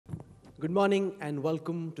Good morning and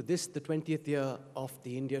welcome to this, the 20th year of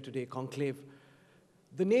the India Today Conclave.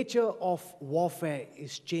 The nature of warfare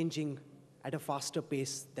is changing at a faster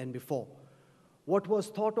pace than before. What was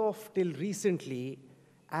thought of till recently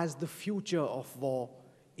as the future of war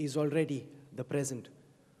is already the present.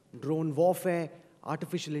 Drone warfare,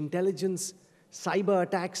 artificial intelligence, cyber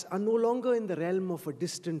attacks are no longer in the realm of a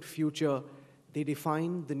distant future. They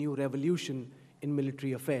define the new revolution in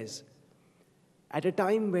military affairs. At a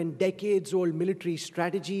time when decades-old military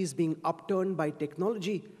strategy is being upturned by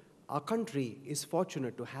technology, our country is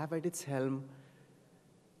fortunate to have at its helm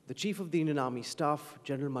the Chief of the Indian Army Staff,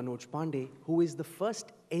 General Manoj Pande, who is the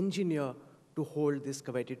first engineer to hold this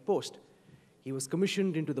coveted post. He was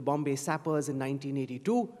commissioned into the Bombay Sappers in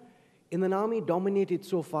 1982 in an army dominated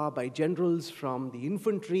so far by generals from the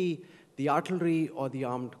infantry, the artillery, or the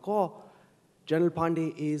armed corps. General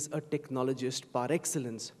Pande is a technologist par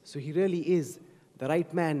excellence, so he really is the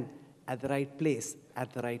right man at the right place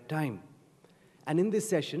at the right time. And in this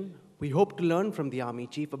session, we hope to learn from the Army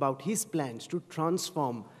Chief about his plans to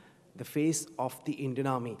transform the face of the Indian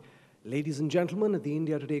Army. Ladies and gentlemen at the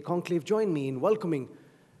India Today Conclave, join me in welcoming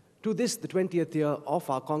to this, the 20th year of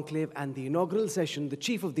our conclave and the inaugural session, the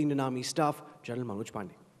Chief of the Indian Army Staff, General Manoj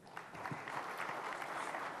Pande.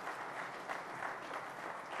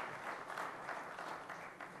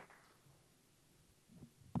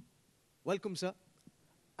 Welcome, sir.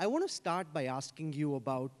 I want to start by asking you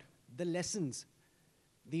about the lessons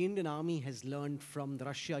the Indian Army has learned from the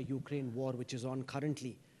Russia-Ukraine war, which is on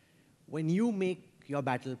currently. When you make your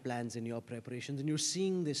battle plans and your preparations, and you're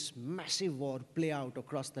seeing this massive war play out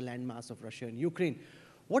across the landmass of Russia and Ukraine,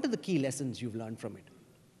 what are the key lessons you've learned from it?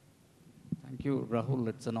 Thank you, Rahul.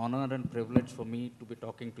 It's an honor and privilege for me to be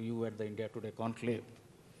talking to you at the India Today Conclave.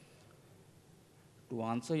 To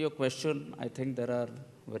answer your question, I think there are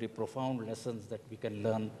very profound lessons that we can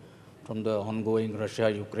learn from the ongoing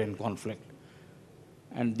Russia-Ukraine conflict.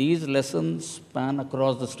 And these lessons span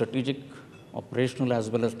across the strategic, operational, as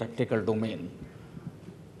well as tactical domain.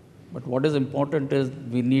 But what is important is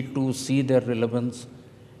we need to see their relevance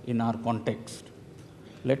in our context.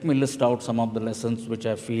 Let me list out some of the lessons which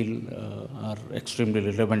I feel are extremely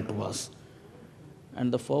relevant to us.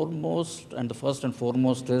 And the first and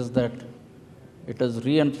foremost is that it has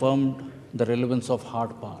reaffirmed the relevance of hard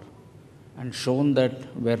power and shown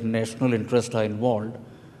that where national interests are involved,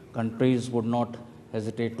 countries would not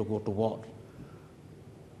hesitate to go to war.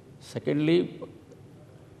 Secondly,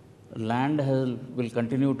 land will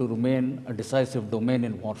continue to remain a decisive domain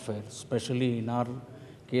in warfare, especially in our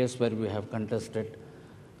case where we have contested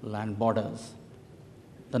land borders.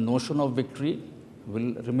 The notion of victory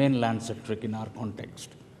will remain land-centric in our context.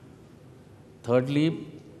 Thirdly,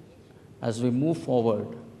 as we move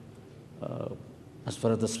forward, as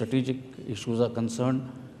far as the strategic issues are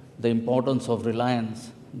concerned, the importance of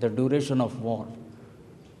reliance, the duration of war.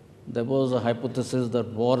 There was a hypothesis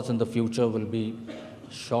that wars in the future will be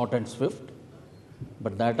short and swift,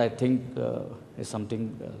 but that I think is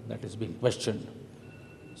something that is being questioned.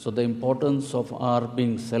 So the importance of our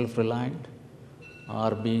being self-reliant,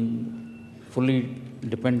 our being fully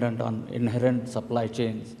dependent on inherent supply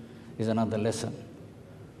chains is another lesson.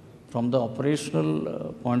 From the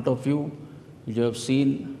operational point of view, you have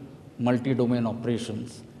seen multi-domain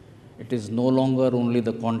operations. It is no longer only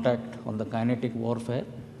the contact or the kinetic warfare,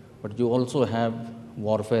 but you also have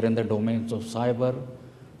warfare in the domains of cyber,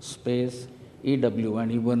 space, EW, and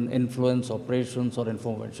even influence operations or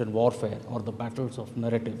information warfare or the battles of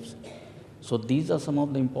narratives. So these are some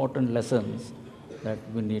of the important lessons that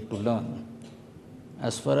we need to learn.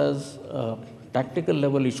 As far as tactical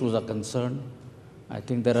level issues are concerned, I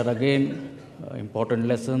think there are again important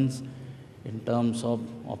lessons in terms of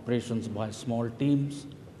operations by small teams,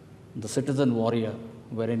 the citizen warrior,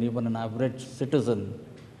 wherein even an average citizen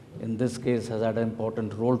in this case has had an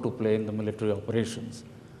important role to play in the military operations.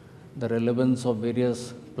 The relevance of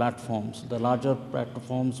various platforms, the larger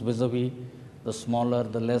platforms vis-a-vis the smaller,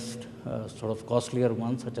 the less sort of costlier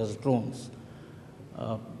ones such as drones.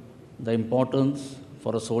 The importance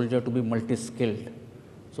for a soldier to be multi-skilled.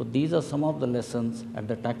 So these are some of the lessons at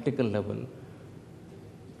the tactical level.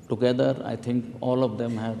 Together, I think all of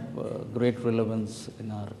them have great relevance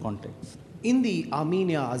in our context. In the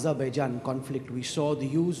Armenia-Azerbaijan conflict, we saw the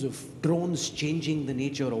use of drones changing the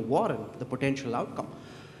nature of war and the potential outcome.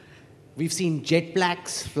 We've seen jet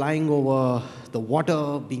planes flying over the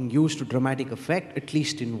water being used to dramatic effect, at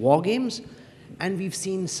least in war games. And we've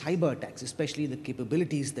seen cyber attacks, especially the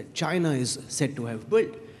capabilities that China is said to have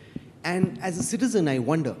built. And as a citizen, I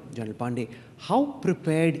wonder, General Pande, how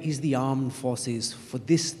prepared is the armed forces for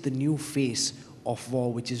this, the new phase of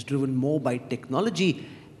war, which is driven more by technology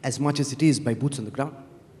as much as it is by boots on the ground?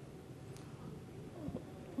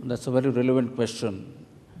 That's a very relevant question.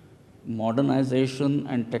 Modernization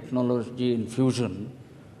and technology infusion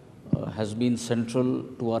has been central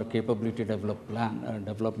to our capability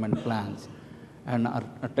development plans, and our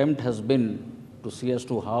attempt has been to see as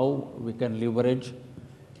to how we can leverage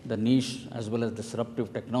the niche as well as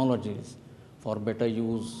disruptive technologies for better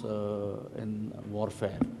use in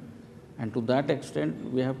warfare. And to that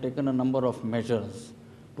extent, we have taken a number of measures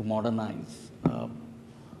to modernize.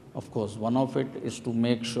 Of course, one of it is to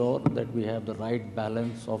make sure that we have the right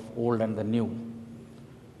balance of old and the new.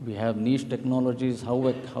 We have niche technologies,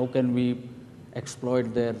 how can we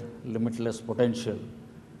exploit their limitless potential?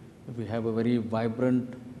 We have a very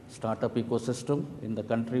vibrant startup ecosystem in the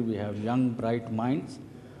country. We have young, bright minds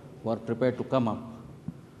who are prepared to come up.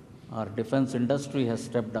 Our defense industry has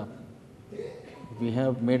stepped up. We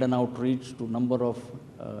have made an outreach to a number of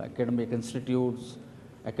academic institutes,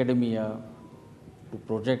 academia, to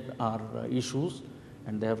project our issues,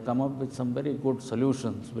 and they have come up with some very good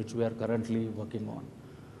solutions which we are currently working on.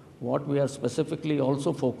 What we are specifically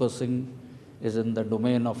also focusing is in the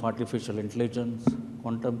domain of artificial intelligence,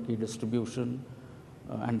 quantum key distribution,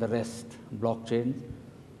 and the rest, blockchain.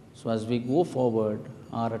 So as we go forward,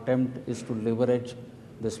 our attempt is to leverage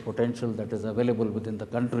this potential that is available within the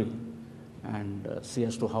country and see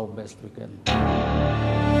as to how best we can.